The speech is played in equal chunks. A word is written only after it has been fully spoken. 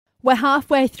We're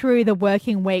halfway through the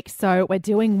working week, so we're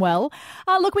doing well.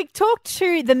 Look, we talked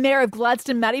to the Mayor of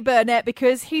Gladstone, Matty Burnett,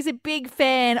 because he's a big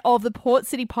fan of the Port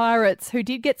City Pirates, who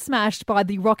did get smashed by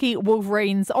the Rocky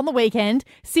Wolverines on the weekend,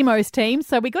 Simo's team.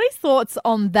 So we got his thoughts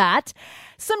on that.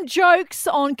 Some jokes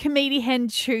on Comedy Hen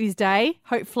Tuesday.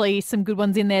 Hopefully some good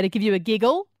ones in there to give you a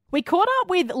giggle. We caught up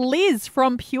with Liz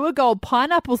from Pure Gold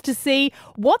Pineapples to see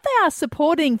what they are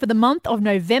supporting for the month of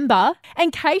November.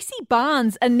 And Casey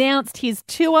Barnes announced his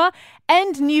tour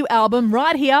and new album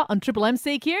right here on Triple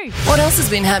MCQ. What else has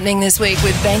been happening this week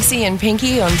with Banksy and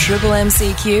Pinky on Triple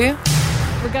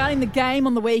MCQ? Regarding the game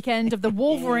on the weekend of the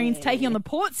Wolverines taking on the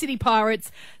Port City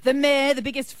Pirates, the Mayor, the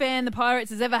biggest fan the Pirates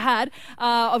has ever had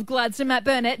of Gladstone, Matt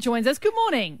Burnett, joins us. Good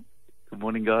morning. Good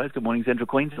morning, guys. Good morning, Central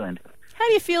Queensland. How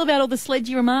do you feel about all the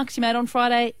sledgy remarks you made on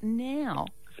Friday now?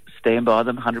 Stand by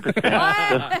them, 100%.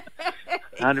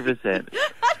 100%.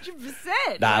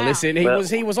 100%. Nah, Wow. listen,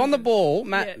 he was on the ball,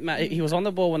 Matt, he was on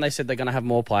the ball when they said they're going to have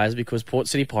more players because Port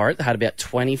City Pirates had about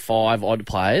 25 odd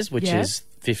players, which is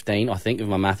 15, I think, if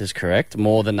my math is correct,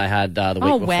 more than they had the week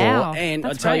before. Wow. And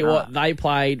That's I tell you great. what, they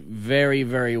played very,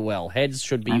 very well. Heads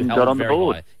should be And held got on the very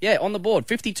board. high. Yeah, on the board,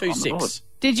 On the board. 52-6.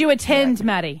 Did you attend,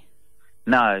 Matty?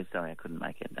 No, sorry, I couldn't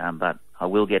make it. But I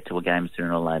will get to a game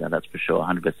sooner or later, that's for sure,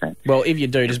 100%. Well, if you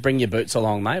do, just bring your boots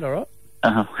along, mate, all right?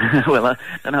 Well, I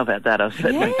don't know about that.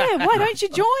 Yeah, why don't you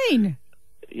join?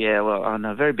 Yeah, well,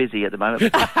 I'm very busy at the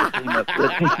moment.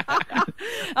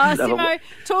 Simo,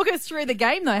 talk us through the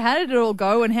game, though. How did it all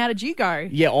go and how did you go?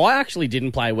 Yeah, I actually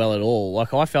didn't play well at all.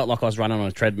 Like, I felt like I was running on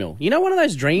a treadmill. You know one of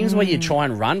those dreams where you try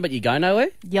and run but you go nowhere?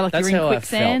 Yeah, like That's you're in how I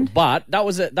quicksand. felt. But that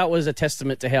was a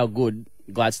testament to how good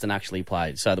Gladstone actually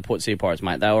played. So the Port City Pirates,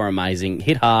 mate, they were amazing.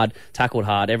 Hit hard, tackled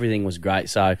hard, everything was great.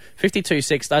 So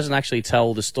 52-6 doesn't actually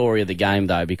tell the story of the game,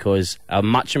 though, because a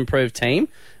much improved team.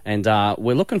 And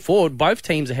we're looking forward. Both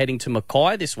teams are heading to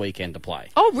Mackay this weekend to play.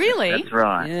 Oh, really? That's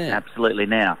right, Yeah. absolutely.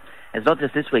 Now, it's not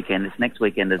just this weekend, it's next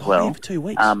weekend as well. Yeah, for 2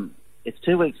 weeks. It's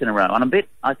 2 weeks in a row. And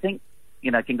I think,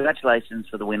 congratulations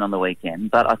for the win on the weekend,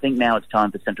 but I think now it's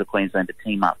time for Central Queensland to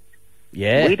team up.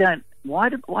 Yeah. I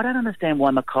don't understand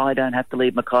why Mackay don't have to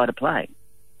leave Mackay to play.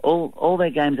 All their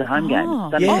games are home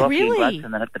games. It's only Rocky really? and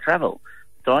Gladstone that have to travel.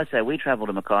 So I say we travel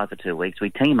to Mackay for 2 weeks.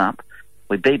 We team up.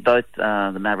 We beat both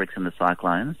the Mavericks and the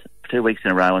Cyclones 2 weeks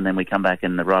in a row, and then we come back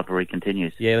and the rivalry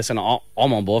continues. Yeah, listen, I'm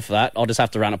on board for that. I'll just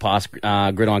have to run it past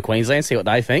Gridiron Queensland, see what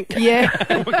they think. Yeah.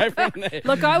 We'll go from there.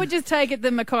 Look, I would just take it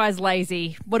that Mackay's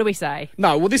lazy. What do we say?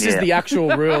 No, well, this is Yeah. the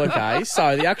actual rule, okay?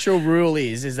 So the actual rule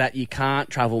is that you can't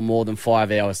travel more than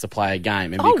 5 hours to play a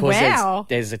game. And Oh, because wow.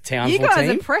 there's a You Townsville guys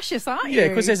team. are precious, aren't you? Yeah,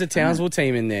 because there's a Townsville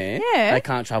team in there. Yeah. They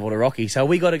can't travel to Rocky. So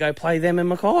we got to go play them in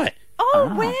Mackay.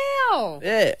 Oh, wow.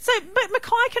 Yeah. So, but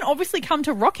Mackay can obviously come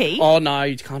to Rocky. Oh, no,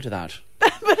 you can't do that.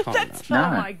 That's, No.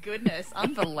 oh, my goodness.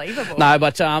 Unbelievable. No,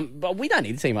 but we don't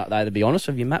need to team up, though, to be honest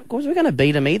with you, Matt, because we're going to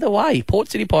beat them either way.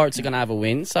 Port City Pirates are going to have a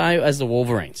win, so as the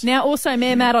Wolverines. Now, also,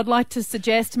 Mayor Matt, I'd like to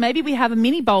suggest maybe we have a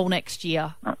mini bowl next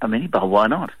year. A mini bowl, why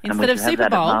not? And we Instead of should have Super that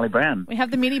at Bowl, Marley Brown. we have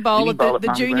the mini bowl Mini at bowl the at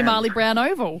Marley Junior Brown. Marley Brown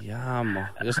Oval. Yum.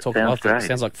 I just talk Sounds great.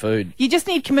 sounds like food. You just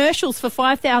need commercials for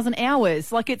 5,000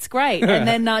 hours. Like, it's great. And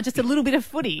then just a little bit of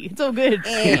footy. It's all good.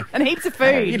 And heaps of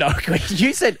food. You know,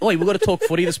 you said, "Oi, we've got to talk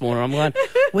footy this morning." I'm going,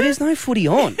 "Well, there's no footy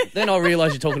on." Then I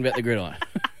realise you're talking about the gridiron.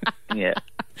 Yeah.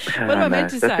 What am I meant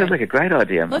to That say? sounds like a great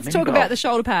idea. Let's Mini talk bowl. about the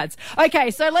shoulder pads.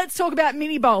 Okay, so let's talk about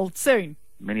mini bowl soon.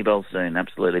 Mini bowl soon,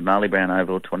 absolutely. Marley Brown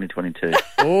Oval 2022.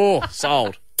 Oh,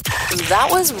 sold. That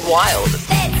was wild.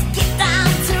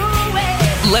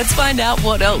 Let's find out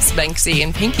what else Banksy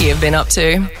and Pinky have been up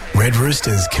to. Red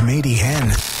Rooster's Comedy Hen.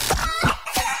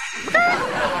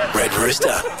 Red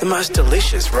Rooster, the most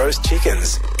delicious roast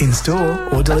chickens. In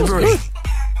store or delivery.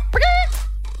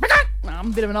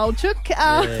 I'm a bit of an old chook,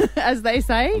 as they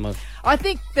say. I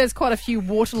think there's quite a few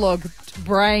waterlogged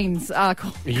brains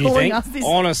You calling think? us this.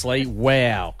 Honestly,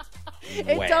 wow.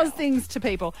 It does things to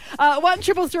people.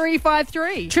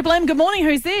 13353. Triple M, good morning.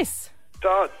 Who's this?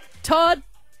 Todd, Todd,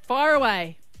 fire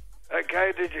away.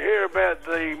 okay, did you hear about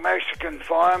the Mexican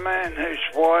fireman whose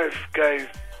wife gave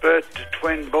birth to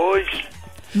twin boys?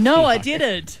 No, I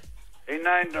didn't. He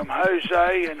named them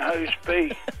Jose and Jose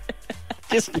B.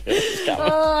 Just go.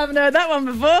 Oh, I haven't heard that one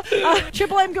before.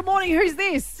 Triple M, good morning. Who's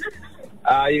this?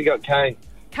 You got Kane.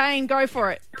 Kane, go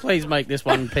for it. Please make this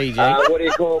one PG. What do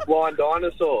you call a blind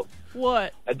dinosaur?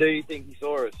 What? A do you think he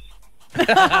saw us? Good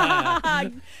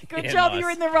Yeah, job. nice.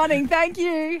 You're in the running. Thank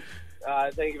you.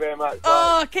 Thank you very much.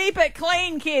 Oh, keep it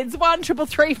clean, kids.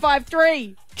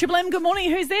 13353. Triple M, good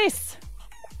morning. Who's this?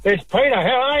 It's Peter.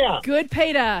 How are you? Good,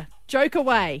 Peter. Joke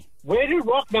away. Where do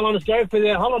rockmelons go for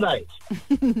their holidays?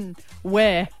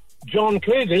 Where? John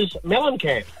Cougar's melon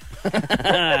camp.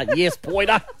 Yes,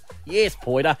 Pointer. Yes,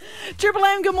 Pointer. Triple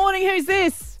M, good morning. Who's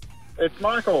this? It's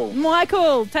Michael.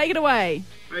 Michael, take it away.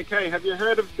 Okay, have you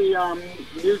heard of the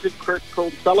music group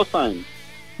called Cellophane?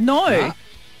 No.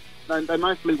 They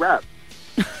mostly rap.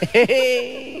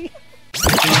 They're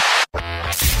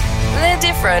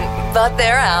different, but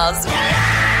they're ours.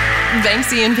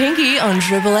 Banksy and Pinky on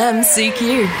Triple M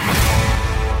CQ.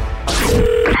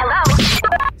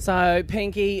 So,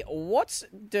 Pinky, what's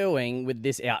doing with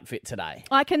this outfit today?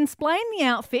 I can explain the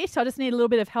outfit. I just need a little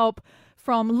bit of help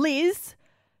from Liz,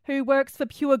 who works for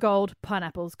Pure Gold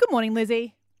Pineapples. Good morning,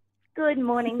 Lizzie. Good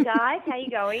morning, guys. How you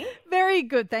going? Very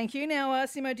good, thank you. Now,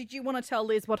 Simo, did you want to tell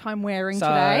Liz what I'm wearing So,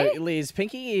 today? Liz,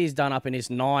 Pinky is done up in this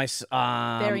nice,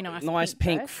 Very nice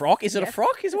pink dress. frock. Is it a Yes.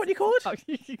 frock? Is it what you call it? Oh,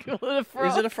 you call it a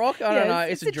frock. Is it a frock? I don't know.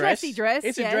 Yes, It's a dress. dressy dress.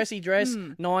 It's yes. a dressy dress.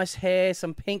 Nice hair,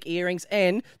 some pink earrings,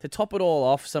 and to top it all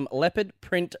off, some leopard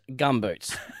print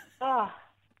gumboots. Oh,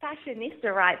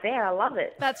 fashionista right there. I love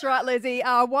it. That's right, Lizzie.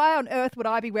 Why on earth would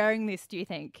I be wearing this, do you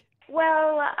think?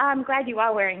 Well, I'm glad you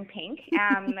are wearing pink.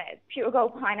 Pure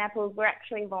Gold Pineapples, we're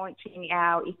actually launching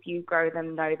our If You Grow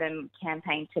Them, Know Them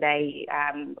campaign today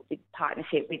with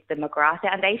partnership with the McGrath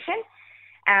Foundation.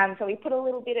 So we put a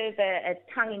little bit of a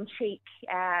tongue-in-cheek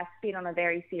spin on a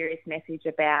very serious message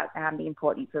about the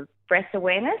importance of breast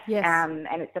awareness. Yes.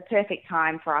 And it's a perfect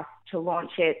time for us to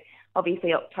launch it.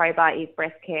 Obviously, October is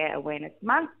Breast Care Awareness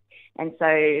Month. And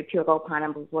so Pure Gold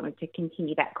Pineapples wanted to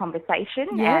continue that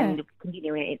conversation and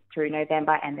continuing it through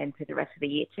November and then through the rest of the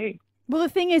year too. Well, the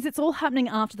thing is, it's all happening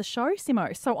after the show,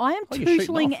 Simo. So I am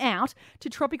tootling out to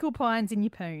Tropical Pines in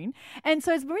Yeppoon. And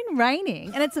so it's been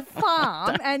raining and it's a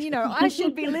farm. And, I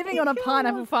should be living on a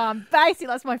pineapple farm. Basically,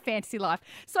 that's my fantasy life.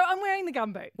 So I'm wearing the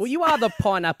gumboots. Well, you are the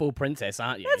pineapple princess,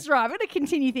 aren't you? That's right. We're going to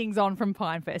continue things on from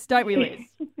Pinefest, don't we, Liz?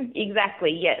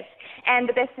 Exactly, yes. And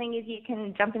the best thing is you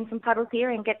can jump in some puddles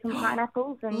here and get some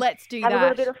pineapples and Let's do have that. a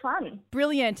little bit of fun.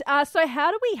 Brilliant. So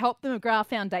how do we help the McGrath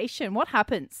Foundation? What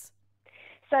happens?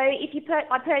 So if you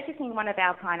by purchasing one of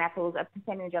our pineapples, a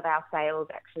percentage of our sales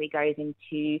actually goes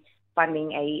into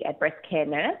funding a breast care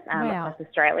nurse across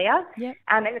Australia. Yep.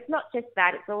 And it's not just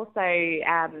that, it's also,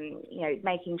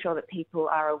 making sure that people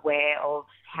are aware of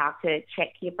how to check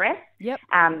your breast. Yep.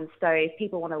 So if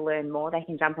people want to learn more, they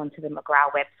can jump onto the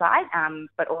McGrath website,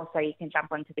 but also you can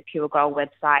jump onto the Pure Gold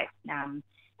website,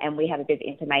 and we have a bit of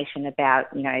information about,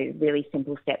 really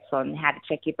simple steps on how to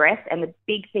check your breast. And the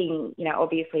big thing,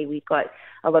 obviously we've got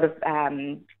a lot of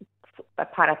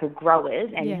pineapple growers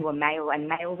and who are male, and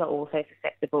males are also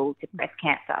susceptible to breast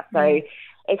cancer. So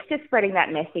it's just spreading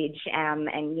that message and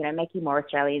making more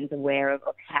Australians aware of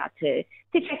how to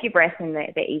check your breast in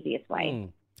the easiest way.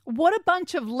 What a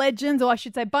bunch of legends, or I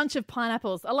should say bunch of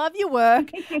pineapples. I love your work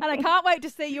and I can't wait to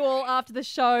see you all after the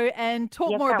show and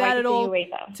talk more about it all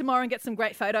tomorrow and get some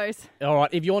great photos. All right,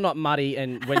 if you're not muddy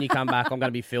and when you come back, I'm going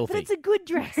to be filthy. But it's a good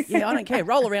dress. Yeah, I don't care.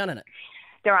 Roll around in it.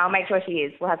 Don't worry, I'll make sure she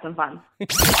is. We'll have some fun.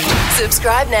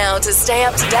 Subscribe now to stay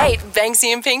up to date.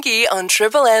 Banksy and Pinky on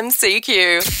Triple M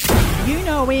CQ. You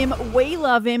know him, we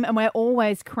love him, and we're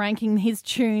always cranking his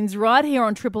tunes right here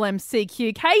on Triple M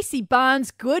CQ. Casey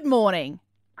Barnes, good morning.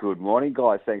 Good morning,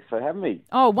 guys. Thanks for having me.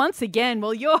 Oh, once again,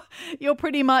 well, you're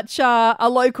pretty much a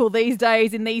local these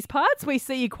days in these parts. We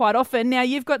see you quite often. Now,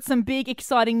 you've got some big,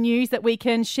 exciting news that we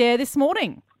can share this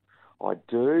morning. I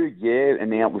do, yeah.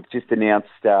 And now we've just announced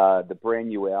the brand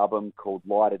new album called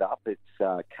Light It Up. It's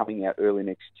coming out early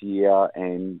next year,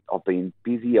 and I've been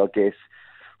busy, I guess,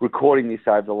 recording this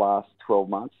over the last 12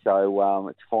 months. So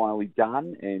it's finally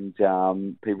done, and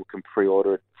people can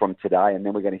pre-order it from today. And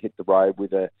then we're going to hit the road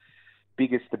with the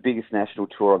biggest national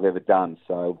tour I've ever done.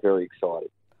 So very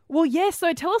excited. Well, yeah.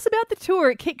 So tell us about the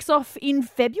tour. It kicks off in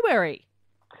February.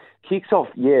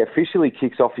 Officially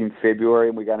kicks off in February,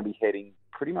 and we're going to be heading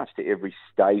pretty much to every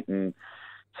state and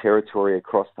territory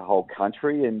across the whole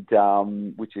country, and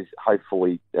which is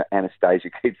hopefully Anastasia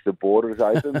keeps the borders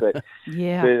open. But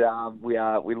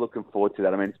we're looking forward to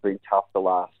that. I mean, it's been tough the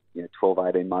last 12,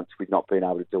 18 months. We've not been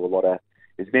able to do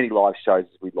as many live shows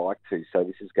as we'd like to. So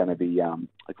this is going to be a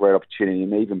great opportunity,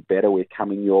 and even better, we're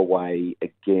coming your way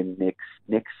again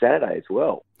next Saturday as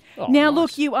well. Oh, now,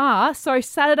 look, you are. So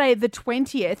Saturday the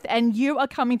 20th, and you are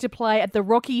coming to play at the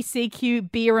Rocky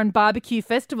CQ Beer and Barbecue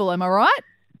Festival. Am I right?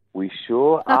 We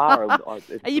sure are.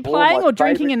 Are you playing or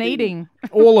drinking and eating?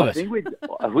 All of it. I think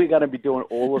we're going to be doing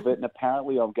all of it, and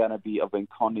apparently I've been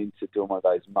conned into doing one of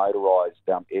those motorised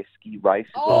esky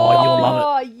races. Oh, you'll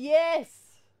love it. Oh, yes.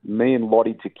 Me and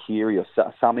Lottie Takiri,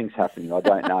 or something's happening. I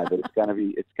don't know, but it's going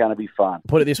to be fun.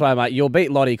 Put it this way, mate. You'll beat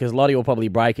Lottie because Lottie will probably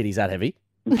break it. He's that heavy.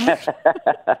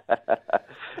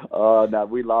 Oh, no,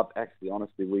 we love, actually,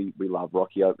 honestly, we love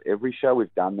Rocky. Every show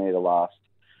we've done there the last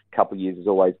couple of years has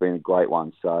always been a great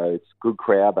one. So it's a good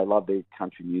crowd. They love their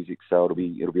country music, so it'll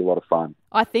be a lot of fun.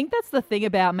 I think that's the thing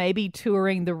about maybe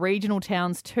touring the regional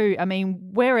towns too. I mean,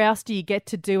 where else do you get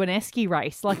to do an esky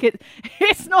race? Like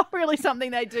it's not really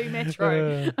something they do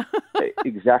Metro.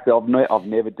 Exactly. I've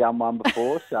never done one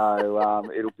before, so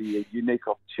it'll be a unique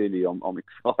opportunity. I'm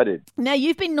excited. Now,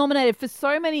 you've been nominated for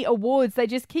so many awards. They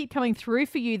just keep coming through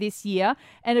for you this year.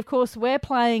 And, of course, we're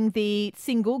playing the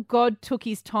single, God Took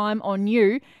His Time on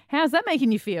You. How's that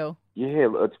making you feel? Yeah,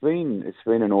 it's been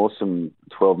an awesome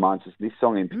 12 months. This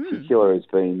song in particular has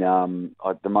been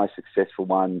the most successful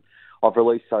one I've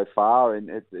released so far, and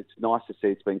it's nice to see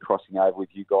it's been crossing over with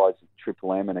you guys at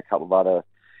Triple M and a couple of other,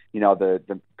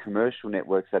 the commercial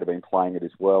networks that have been playing it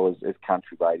as well as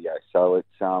country radio. So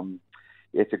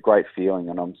it's a great feeling,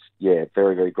 and I'm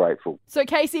very, very grateful. So,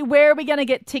 Casey, where are we going to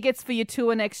get tickets for your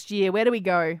tour next year? Where do we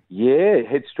go? Yeah,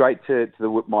 head straight to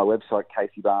my website,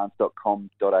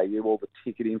 caseybarnes.com.au. All the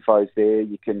ticket info's there.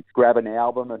 You can grab an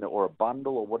album or a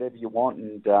bundle or whatever you want.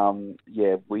 And,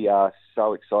 we are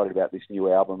so excited about this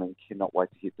new album and cannot wait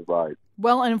to hit the road.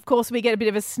 Well, and of course, we get a bit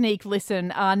of a sneak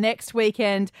listen next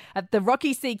weekend at the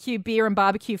Rocky CQ Beer and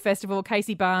Barbecue Festival.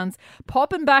 Casey Barnes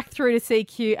popping back through to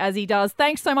CQ as he does.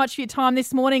 Thanks so much for your time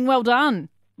this morning. Well done.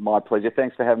 My pleasure.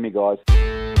 Thanks for having me, guys.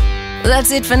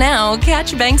 That's it for now.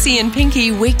 Catch Banksy and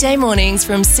Pinky weekday mornings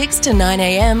from 6 to 9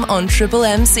 a.m. on Triple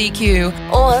M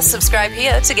CQ. Or subscribe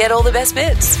here to get all the best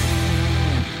bits.